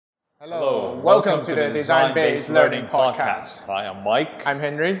Hello, welcome to the Design-Based Learning Podcast. Hi, I'm Mike. I'm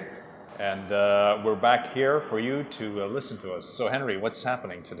Henry. And we're back here for you to listen to us. So Henry, what's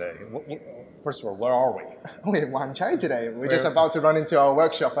happening today? First of all, where are we? We're in Wan Chai today. We're just about to run into our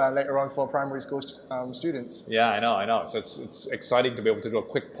workshop later on for primary school students. Yeah, I know. So it's exciting to be able to do a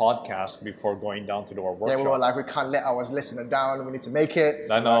quick podcast before going down to do our workshop. Yeah, we were like, we can't let our listener down. We need to make it.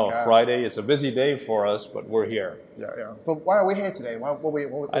 So I know, Friday is a busy day for us, but we're here. Yeah. But why are we here today? I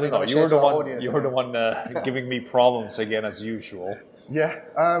don't know. You were the one giving me problems again, as usual. Yeah,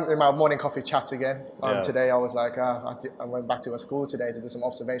 in my morning coffee chat again. Today I was like, I went back to a school today to do some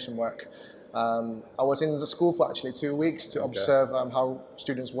observation work. I was in the school for actually 2 weeks to observe how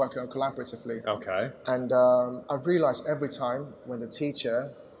students work collaboratively. Okay. And I've realized every time when the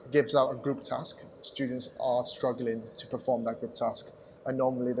teacher gives out a group task, students are struggling to perform that group task. And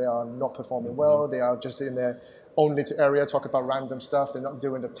normally they are not performing well. They are just in their own little area, talk about random stuff. They're not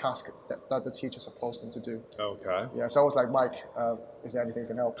doing the task that the teacher supposed them to do. Okay. Yeah, so I was like, Mike, is there anything that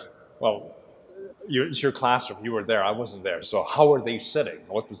can help? Well, it's your classroom. You were there. I wasn't there. So how are they sitting?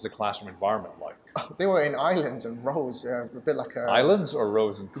 What was the classroom environment like? They were in islands and rows, a bit like a... Islands or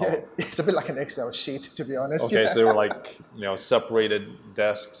rows and columns? Yeah, it's a bit like an Excel sheet, to be honest. Okay, so they were like, separated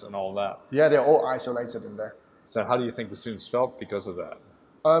desks and all that. Yeah, they're all isolated in there. So how do you think the students felt because of that?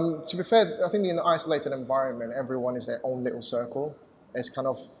 To be fair, I think in an isolated environment, everyone is their own little circle. It's kind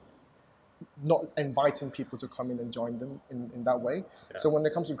of not inviting people to come in and join them in that way. Yeah. So when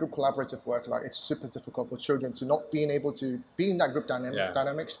it comes to group collaborative work, like it's super difficult for children to not being able to be in that group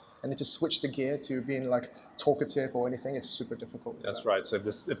dynamics and to switch the gear to being like talkative or anything. It's super difficult. That's right. So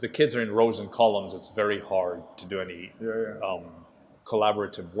if the kids are in rows and columns, it's very hard to do any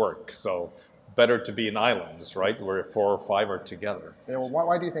collaborative work. So better to be in islands, right, where 4 or 5 are together. Yeah. Well,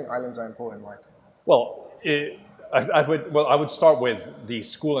 why do you think islands are important, Mike? Well, I would start with the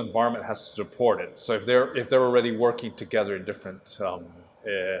school environment has to support it. So if they're already working together in different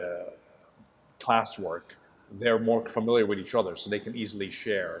classwork, they're more familiar with each other, so they can easily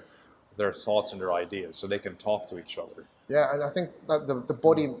share their thoughts and their ideas, so they can talk to each other. Yeah, and I think that the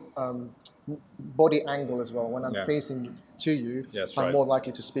body angle as well. When I'm facing to you, I'm more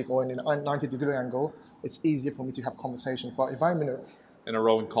likely to speak. Or in a 90-degree angle, it's easier for me to have conversations. But if I'm in a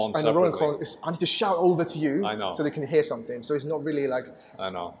row and column, I need to shout over to you so they can hear something. So it's not really like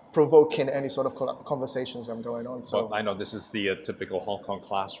provoking any sort of conversations that are going on. So well, I know this is the typical Hong Kong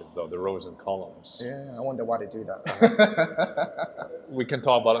classroom, though, the rows and columns. Yeah, I wonder why they do that. We can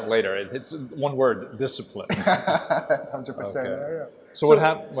talk about it later. It's one word: discipline. 100%. Okay. Yeah. So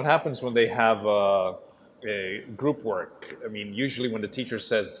what happens when they have a group work? I mean, usually when the teacher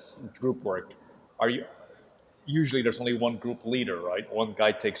says group work, usually there's only one group leader, right? One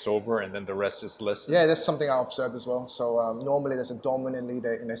guy takes over and then the rest just listen. Yeah, that's something I observed as well. So normally there's a dominant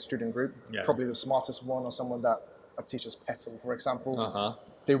leader in a student group, probably the smartest one or someone that a teacher's pet, for example.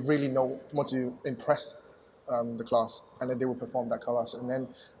 They really want to impress the class, and then they will perform that class. And then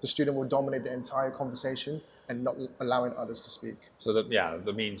the student will dominate the entire conversation and not allowing others to speak. So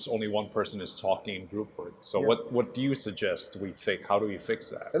that means only one person is talking in group work. So what do you suggest we fix? How do we fix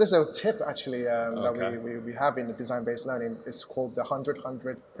that? There's a tip actually that we have in the design-based learning. It's called the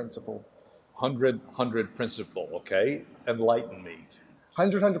 100-100 principle. 100-100 principle, okay? Enlighten me.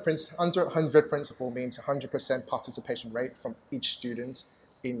 100-100 principle means 100% participation rate from each student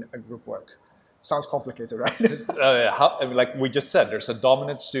in a group work. Sounds complicated, right? Like we just said, there's a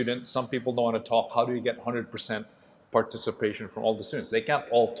dominant student. Some people don't want to talk. How do you get 100% participation from all the students? They can't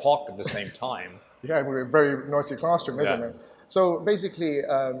all talk at the same time. Yeah, we're a very noisy classroom, isn't it? So basically,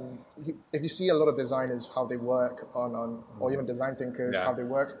 if you see a lot of designers, how they work or even design thinkers, how they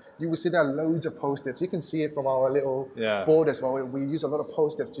work, you will see there are loads of Post-its. You can see it from our little board as well. We use a lot of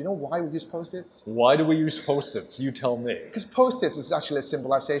Post-its. Do you know why we use Post-its? Why do we use Post-its? You tell me. Because Post-its is actually a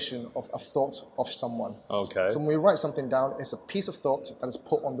symbolization of a thought of someone. Okay. So when we write something down, it's a piece of thought that is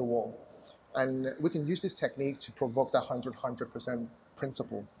put on the wall. And we can use this technique to provoke that 100%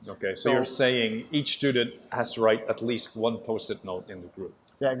 principle. Okay, so you're saying each student has to write at least one Post-it note in the group.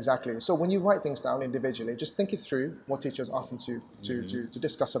 Yeah, exactly. So when you write things down individually, just think it through what teachers ask them to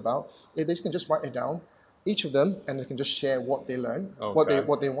discuss about. If they can just write it down, each of them, and they can just share what they learn,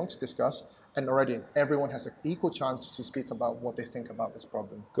 what they want to discuss, and already everyone has an equal chance to speak about what they think about this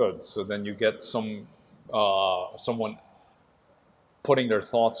problem. Good. So then you get someone putting their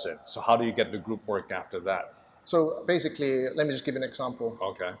thoughts in. So how do you get the group work after that? So basically, let me just give you an example.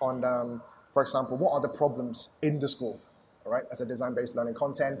 Okay. On, for example, what are the problems in the school? All right, as a design-based learning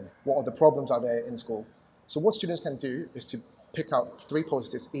content, what are the problems are there in school? So what students can do is to pick out 3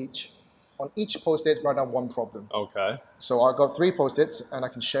 Post-its each on each post-it, write down one problem. Okay. So I've got 3 post-its and I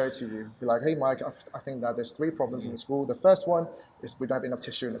can share it to you. Be like, hey, Mike, I think that there's 3 problems in the school. The first one is we don't have enough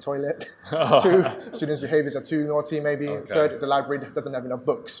tissue in the toilet. 2, students' behaviors are too naughty, maybe. Okay. 3rd, the library doesn't have enough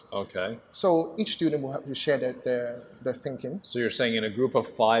books. Okay. So each student will have to share their thinking. So you're saying in a group of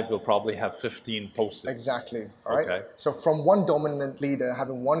 5, we'll probably have 15 post-its. Exactly. All right. Okay. So from one dominant leader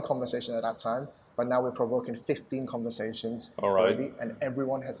having one conversation at that time, but now we're provoking 15 conversations already, and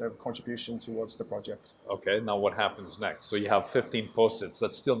everyone has a contribution towards the project. Okay, now what happens next? So you have 15 post-its.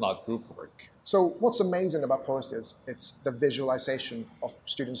 That's still not group work. So what's amazing about post-its, it's the visualization of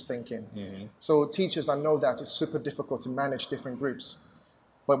students' thinking. So teachers, I know that it's super difficult to manage different groups,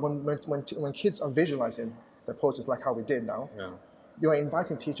 but when kids are visualizing the post-its like how we did now, you're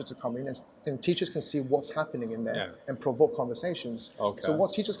inviting teachers to come in and teachers can see what's happening in there and provoke conversations. Okay. So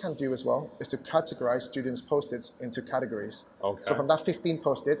what teachers can do as well is to categorize students' post-its into categories. Okay. So from that 15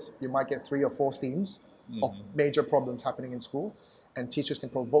 post-its, you might get 3 or 4 themes of major problems happening in school. And teachers can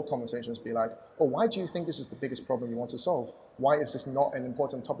provoke conversations, be like, oh, why do you think this is the biggest problem you want to solve? Why is this not an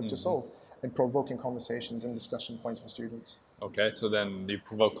important topic to solve? And provoking conversations and discussion points for students. Okay, so then you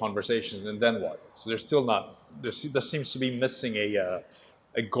provoke conversations, and then what? So there's still not, there seems to be missing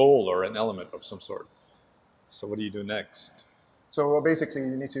a goal or an element of some sort. So what do you do next? So basically,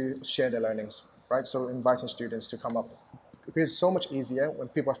 you need to share their learnings, right? So inviting students to come up. Because it's so much easier when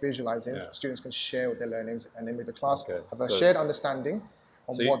people are visualizing, students can share their learnings, and then with the class have a shared understanding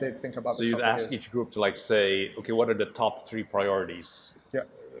on what they think about the topic. So you'd ask each group to like say, okay, what are the top 3 priorities? Yeah.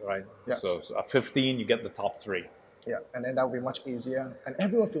 Right? Yeah. So at 15, you get the top 3. Yeah, and then that will be much easier. And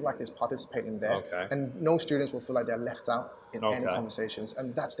everyone feel like they're participating there. Okay. And no students will feel like they're left out in any conversations.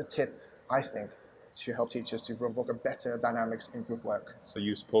 And that's the tip, I think, to help teachers to provoke a better dynamics in group work. So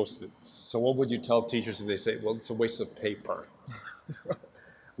use post-its. So what would you tell teachers if they say, well, it's a waste of paper?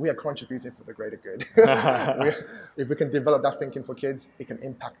 We are contributing for the greater good. If we can develop that thinking for kids, it can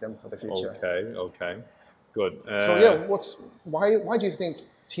impact them for the future. Okay, good. So yeah, why do you think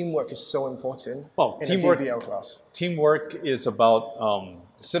teamwork is so important in a DBL class? Teamwork is about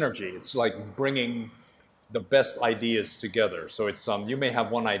synergy. It's like bringing the best ideas together. So it's you may have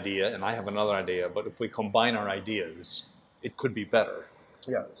one idea and I have another idea, but if we combine our ideas, it could be better.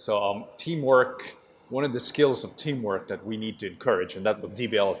 Yeah. So teamwork, one of the skills of teamwork that we need to encourage, and that what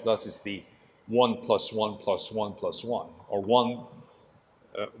DBL does, is the 1 + 1 + 1 + 1, or 1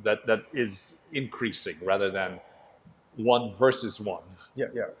 that is increasing rather than 1 versus 1. Yeah.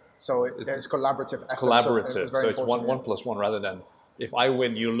 So it's collaborative. It's collaborative. So it's 1 + 1 rather than if I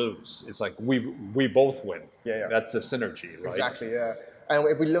win, you lose. It's like we both win. Yeah. That's a synergy, right? Exactly, yeah. And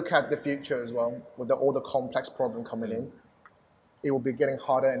if we look at the future as well, with all the complex problem coming in, it will be getting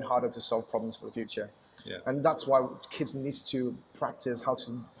harder and harder to solve problems for the future. Yeah. And that's why kids need to practice how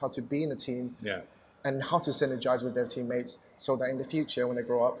to be in a team and how to synergize with their teammates so that in the future, when they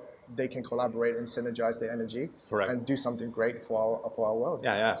grow up, they can collaborate and synergize their energy and do something great for our world.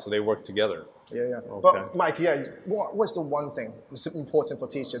 Yeah. So they work together. Yeah. Okay. But Mike, what's the one thing that's important for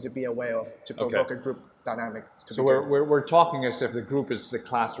teacher to be aware of to provoke a group dynamic? So we're talking as if the group is the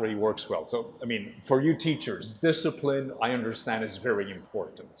class really works well. So I mean, for you teachers, discipline, I understand, is very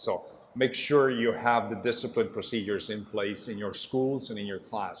important. So make sure you have the discipline procedures in place in your schools and in your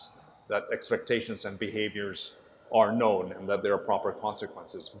class, that expectations and behaviors are known and that there are proper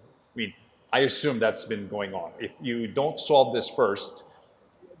consequences. I mean, I assume that's been going on. If you don't solve this first,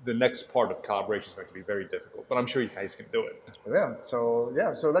 the next part of collaboration is going to be very difficult. But I'm sure you guys can do it. So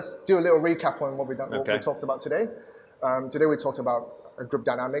let's do a little recap on what we talked about today. Today we talked about a group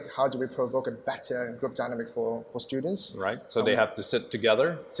dynamic. How do we provoke a better group dynamic for students? Right. So they have to sit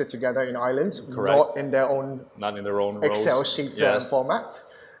together. Sit together in islands, Correct. not in their own Excel rows. Sheets format.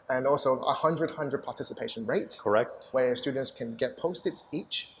 And also 100 participation rate. Correct. Where students can get post-its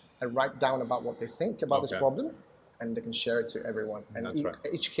each and write down about what they think about this problem, and they can share it to everyone. And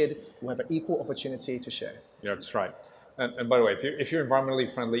each kid will have an equal opportunity to share. Yeah, that's right. And by the way, if you're environmentally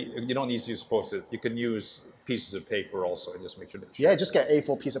friendly, you don't need to use post-its. You can use pieces of paper also, and just make sure. Yeah, just get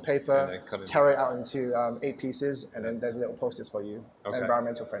A4 piece of paper, tear it out into 8 pieces, and then there's little post-its for you.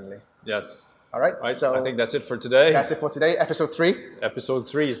 Environmental friendly. Yes. All right. So I think that's it for today. That's it for today. Episode 3. Episode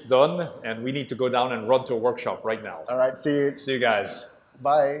 3 is done, and we need to go down and run to a workshop right now. All right. See you. See you guys.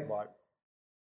 Bye. Bye.